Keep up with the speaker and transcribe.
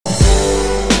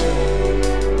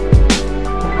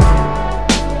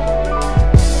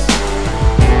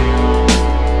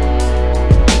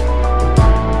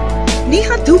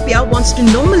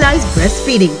wants to normalize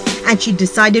breastfeeding, and she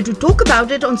decided to talk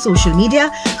about it on social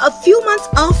media a few months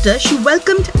after she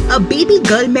welcomed a baby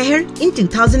girl Meher in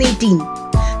 2018.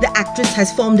 The actress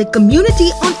has formed a community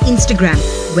on Instagram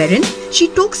wherein she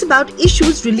talks about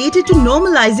issues related to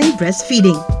normalizing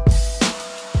breastfeeding.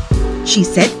 She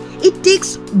said it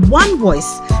takes one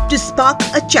voice to spark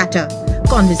a chatter.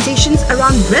 Conversations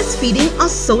around breastfeeding are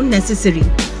so necessary.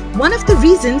 One of the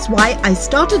reasons why I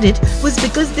started it was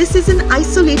because this is an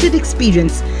isolated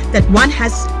experience that one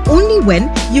has only when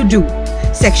you do.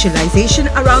 Sexualization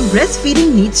around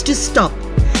breastfeeding needs to stop,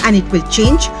 and it will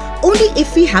change only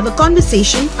if we have a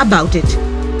conversation about it.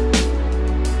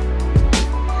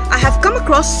 I have come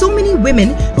across so many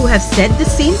women who have said the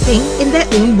same thing in their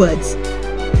own words.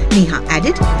 Neha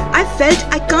added, I felt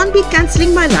I can't be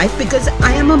cancelling my life because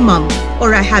I am a mum,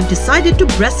 or I have decided to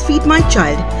breastfeed my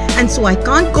child, and so I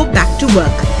can't go back to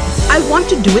work. I want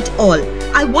to do it all.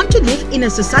 I want to live in a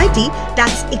society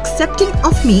that's accepting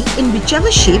of me in whichever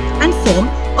shape and form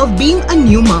of being a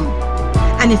new mum.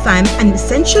 And if I am an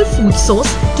essential food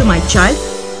source to my child,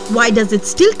 why does it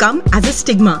still come as a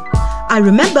stigma? I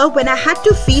remember when I had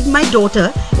to feed my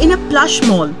daughter in a plush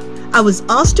mall. I was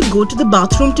asked to go to the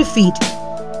bathroom to feed.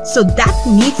 So that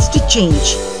needs to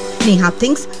change. Neha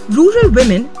thinks rural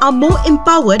women are more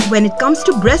empowered when it comes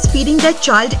to breastfeeding their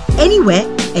child anywhere,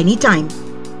 anytime.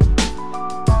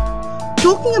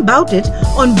 Talking about it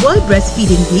on World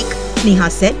Breastfeeding Week, Neha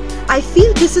said, I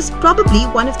feel this is probably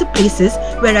one of the places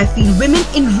where I feel women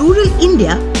in rural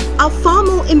India are far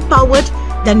more empowered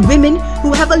than women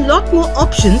who have a lot more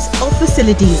options or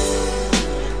facilities.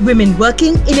 Women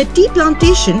working in a tea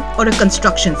plantation or a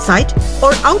construction site,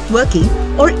 or out working,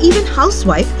 or even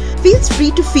housewife feels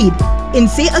free to feed in,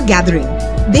 say, a gathering.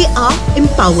 They are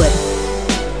empowered.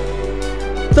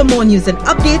 For more news and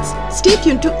updates, stay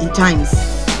tuned to ETimes.